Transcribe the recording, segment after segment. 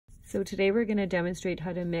So today we're going to demonstrate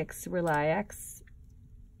how to mix Reliax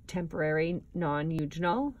temporary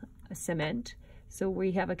non-eugenol cement. So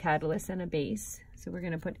we have a catalyst and a base. So we're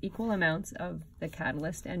going to put equal amounts of the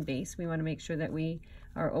catalyst and base. We want to make sure that we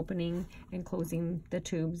are opening and closing the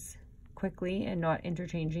tubes quickly and not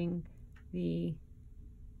interchanging the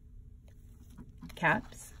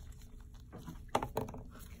caps.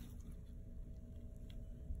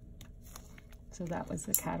 So that was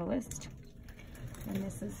the catalyst, and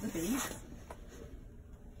this is the base.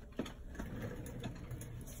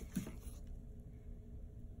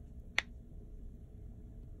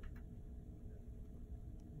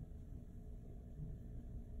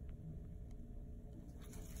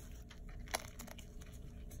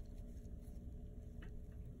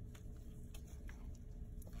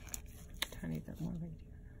 Tiny bit more right here.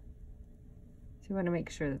 So you want to make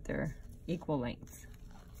sure that they're equal lengths.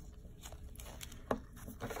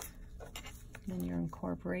 Then you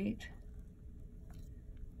incorporate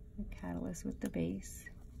the catalyst with the base.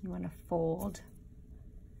 You want to fold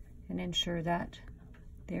and ensure that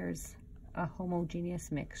there's a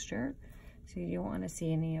homogeneous mixture. So you don't want to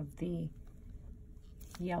see any of the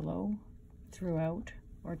yellow throughout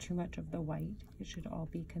or too much of the white. It should all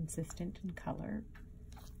be consistent in color.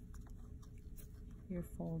 You're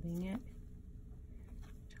folding it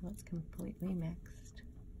until it's completely mixed.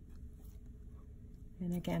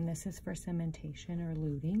 And again, this is for cementation or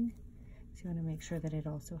luting. So you want to make sure that it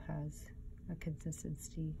also has a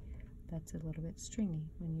consistency that's a little bit stringy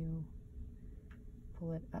when you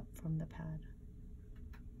pull it up from the pad.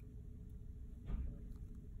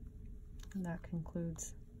 And that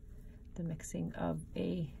concludes the mixing of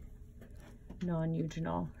a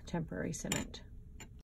non-eugenol temporary cement.